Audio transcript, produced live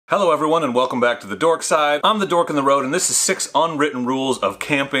Hello everyone and welcome back to the Dork Side. I'm the Dork in the Road and this is 6 unwritten rules of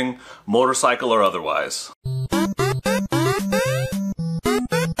camping, motorcycle or otherwise.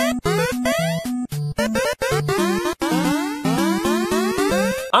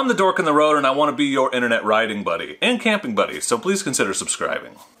 I'm the Dork in the Road and I want to be your internet riding buddy and camping buddy, so please consider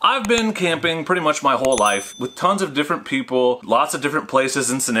subscribing. I've been camping pretty much my whole life with tons of different people, lots of different places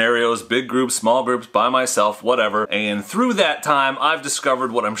and scenarios, big groups, small groups, by myself, whatever. And through that time, I've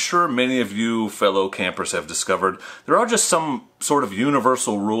discovered what I'm sure many of you fellow campers have discovered. There are just some sort of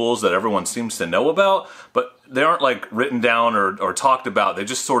universal rules that everyone seems to know about, but they aren't like written down or talked about. They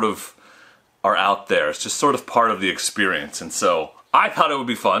just sort of are out there. It's just sort of part of the experience. And so I thought it would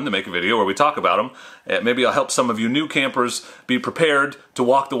be fun to make a video where we talk about them. Maybe I'll help some of you new campers be prepared to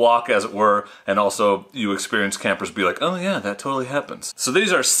walk the walk, as it were, and also you experienced campers be like, oh yeah, that totally happens. So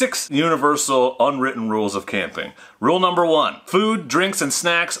these are 6 universal unwritten rules of camping. Rule number 1, food, drinks, and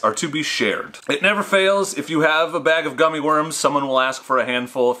snacks are to be shared. It never fails. If you have a bag of gummy worms, someone will ask for a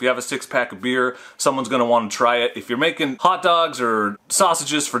handful. If you have a 6-pack of beer, someone's gonna want to try it. If you're making hot dogs or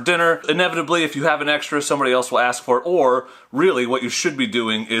sausages for dinner, inevitably if you have an extra, somebody else will ask for it, or really what you should be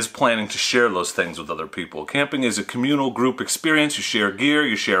doing is planning to share those things with other people. Camping is a communal group experience. You share gear,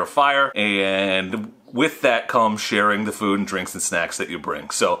 you share a fire, and with that comes sharing the food and drinks and snacks that you bring.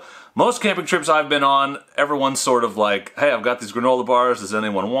 So most camping trips I've been on, everyone's sort of like, hey, I've got these granola bars, does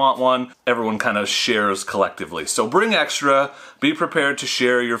anyone want one? Everyone kind of shares collectively. So bring extra, be prepared to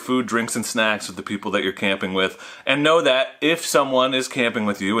share your food, drinks, and snacks with the people that you're camping with, and know that if someone is camping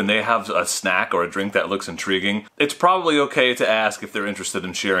with you and they have a snack or a drink that looks intriguing, it's probably okay to ask if they're interested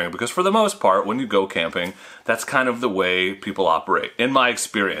in sharing, because for the most part, when you go camping, that's kind of the way people operate, in my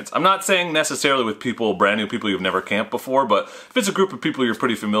experience. I'm not saying necessarily with people, brand new people you've never camped before, but if it's a group of people you're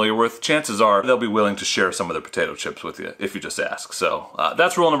pretty familiar with, chances are they'll be willing to share some of their potato chips with you if you just ask. So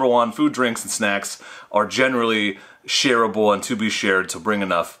that's rule number 1. Food, drinks, and snacks are generally shareable and to be shared, so bring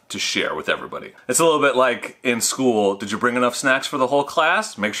enough to share with everybody. It's a little bit like in school, did you bring enough snacks for the whole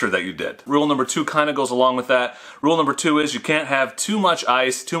class? Make sure that you did. Rule number 2 kind of goes along with that. Rule number 2 is you can't have too much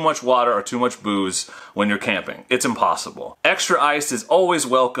ice, too much water, or too much booze when you're camping. It's impossible. Extra ice is always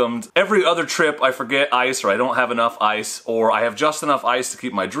welcomed. Every other trip I forget ice, or I don't have enough ice, or I have just enough ice to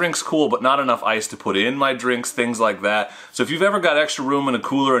keep my drinks cool but not enough ice to put in my drinks, things like that. So if you've ever got extra room in a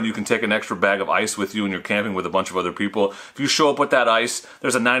cooler and you can take an extra bag of ice with you and you're camping with a bunch of other people, if you show up with that ice,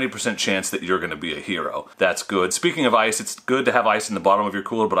 there's a 90% chance that you're going to be a hero. That's good. Speaking of ice, it's good to have ice in the bottom of your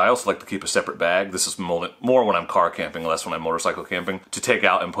cooler, but I also like to keep a separate bag. This is more when I'm car camping, less when I'm motorcycle camping, to take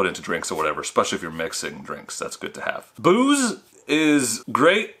out and put into drinks or whatever, especially if you're mixing drinks. That's good to have. Booze is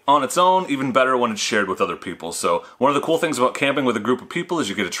great on its own, even better when it's shared with other people. So one of the cool things about camping with a group of people is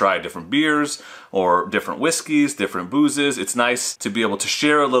you get to try different beers or different whiskeys, different boozes. It's nice to be able to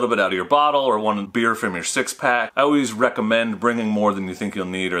share a little bit out of your bottle or one beer from your 6-pack. I always recommend bringing more than you think you'll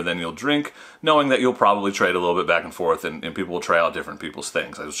need or than you'll drink, knowing that you'll probably trade a little bit back and forth and people will try out different people's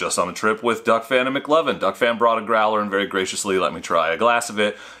things. I was just on a trip with Duck Fan and McLovin. Duck Fan brought a growler and very graciously let me try a glass of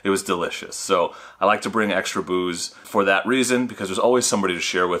it. It was delicious. So I like to bring extra booze for that reason, because there's always somebody to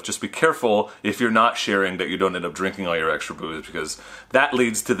share with. Just be careful if you're not sharing that you don't end up drinking all your extra booze, because that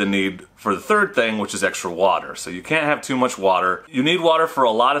leads to the need for the third thing, which is extra water. So you can't have too much water. You need water for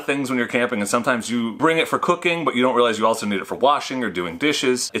a lot of things when you're camping, and sometimes you bring it for cooking, but you don't realize you also need it for washing or doing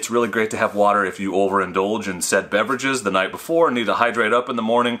dishes. It's really great to have water if you overindulge in said beverages the night before and need to hydrate up in the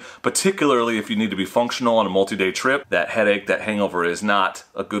morning, particularly if you need to be functional on a multi-day trip. That headache, that hangover is not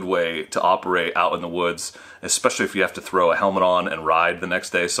a good way to operate out in the woods, especially if you have to throw a helmet on and ride the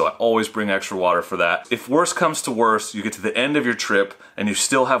next day. So I always bring extra water for that. If worse comes to worse, you get to the end of your trip and you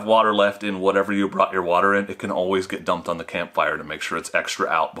still have water left in whatever you brought your water in, it can always get dumped on the campfire to make sure it's extra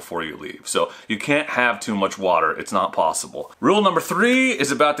out before you leave. So you can't have too much water. It's not possible. Rule number 3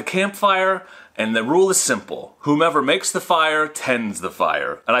 is about the campfire. And the rule is simple. Whomever makes the fire tends the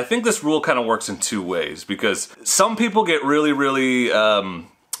fire. And I think this rule kind of works in 2 ways, because some people get really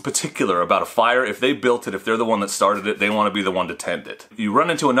particular about a fire. If they built it, if they're the one that started it, they want to be the one to tend it. You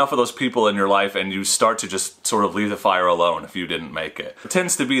run into enough of those people in your life and you start to just sort of leave the fire alone if you didn't make it. It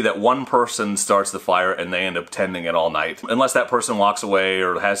tends to be that one person starts the fire and they end up tending it all night. Unless that person walks away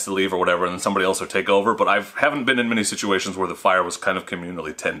or has to leave or whatever, and then somebody else will take over. But I haven't been in many situations where the fire was kind of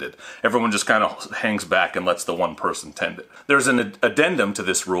communally tended. Everyone just kind of hangs back and lets the one person tend it. There's an addendum to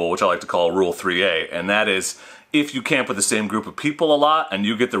this rule, which I like to call Rule 3A, and that is, if you camp with the same group of people a lot and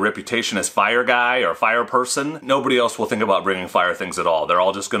you get the reputation as fire guy or fire person, nobody else will think about bringing fire things at all. They're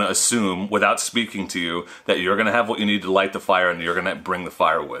all just going to assume, without speaking to you, that you're going to have what you need to light the fire and you're going to bring the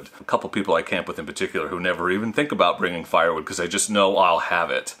firewood. A couple people I camp with in particular who never even think about bringing firewood because they just know I'll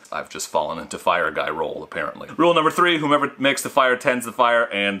have it. I've just fallen into fire guy role, apparently. Rule number 3, whomever makes the fire tends the fire,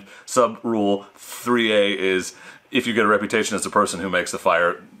 and sub-rule 3A is, if you get a reputation as the person who makes the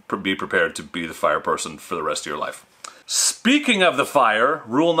fire, be prepared to be the fire person for the rest of your life. Speaking of the fire,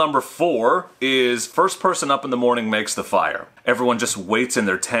 rule number 4 is first person up in the morning makes the fire. Everyone just waits in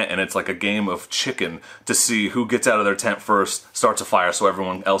their tent and it's like a game of chicken to see who gets out of their tent first, starts a fire so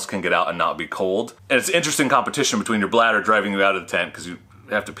everyone else can get out and not be cold. And it's interesting competition between your bladder driving you out of the tent because you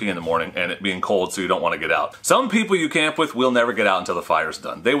have to pee in the morning and it being cold so you don't want to get out. Some people you camp with will never get out until the fire's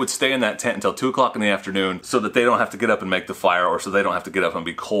done. They would stay in that tent until 2 o'clock in the afternoon so that they don't have to get up and make the fire, or so they don't have to get up and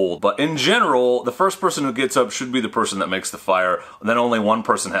be cold. But in general, the first person who gets up should be the person that makes the fire. Then only one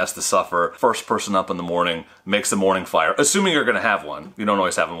person has to suffer. First person up in the morning makes the morning fire, assuming you're gonna have one. You don't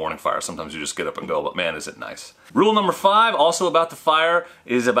always have a morning fire. Sometimes you just get up and go, but man, is it nice. Rule number 5, also about the fire,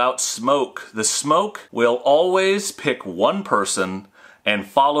 is about smoke. The smoke will always pick one person and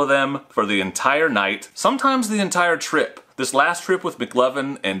follow them for the entire night, sometimes the entire trip. This last trip with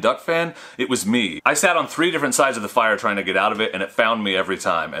McLovin and Duckfan, it was me. I sat on 3 different sides of the fire trying to get out of it, and it found me every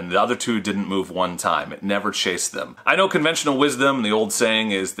time, and the other 2 didn't move one time. It never chased them. I know conventional wisdom and the old saying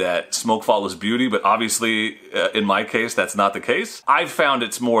is that smoke follows beauty, but obviously, in my case, that's not the case. I've found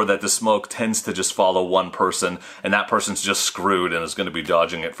it's more that the smoke tends to just follow one person, and that person's just screwed and is going to be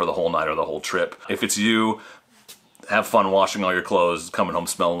dodging it for the whole night or the whole trip. If it's you, have fun washing all your clothes, coming home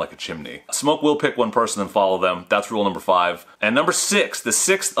smelling like a chimney. Smoke will pick one person and follow them. That's rule number 5. And number 6, the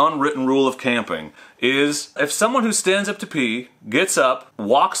 6th unwritten rule of camping is if someone who stands up to pee gets up,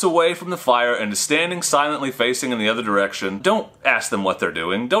 walks away from the fire, and is standing silently facing in the other direction, don't ask them what they're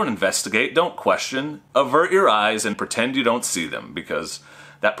doing. Don't investigate. Don't question. Avert your eyes and pretend you don't see them, because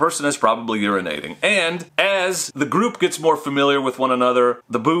that person is probably urinating. And as the group gets more familiar with one another,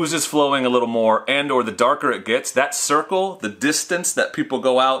 the booze is flowing a little more, and or the darker it gets, that circle, the distance that people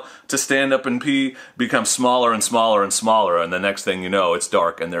go out to stand up and pee, becomes smaller and smaller and smaller, and the next thing you know, it's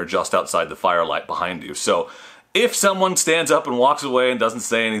dark and they're just outside the firelight behind you. So if someone stands up and walks away and doesn't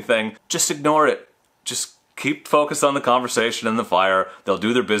say anything, just ignore it. Just keep focused on the conversation and the fire. They'll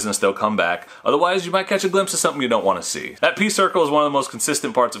do their business, they'll come back. Otherwise, you might catch a glimpse of something you don't want to see. That pee circle is one of the most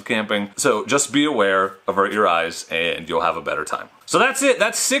consistent parts of camping, so just be aware, avert your eyes, and you'll have a better time. So that's it.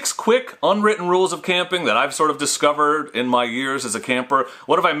 That's 6 quick, unwritten rules of camping that I've sort of discovered in my years as a camper.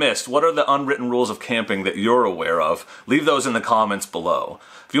 What have I missed? What are the unwritten rules of camping that you're aware of? Leave those in the comments below.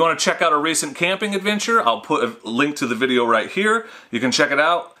 If you want to check out a recent camping adventure, I'll put a link to the video right here. You can check it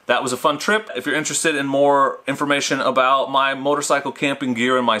out. That was a fun trip. If you're interested in more information about my motorcycle camping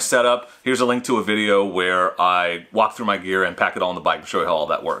gear and my setup, here's a link to a video where I walk through my gear and pack it all on the bike and show you how all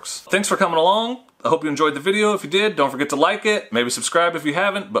that works. Thanks for coming along. I hope you enjoyed the video. If you did, don't forget to like it, maybe subscribe if you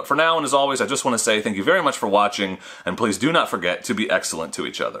haven't, but for now and as always, I just want to say thank you very much for watching, and please do not forget to be excellent to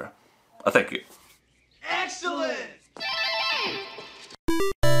each other. Thank you. Excellent!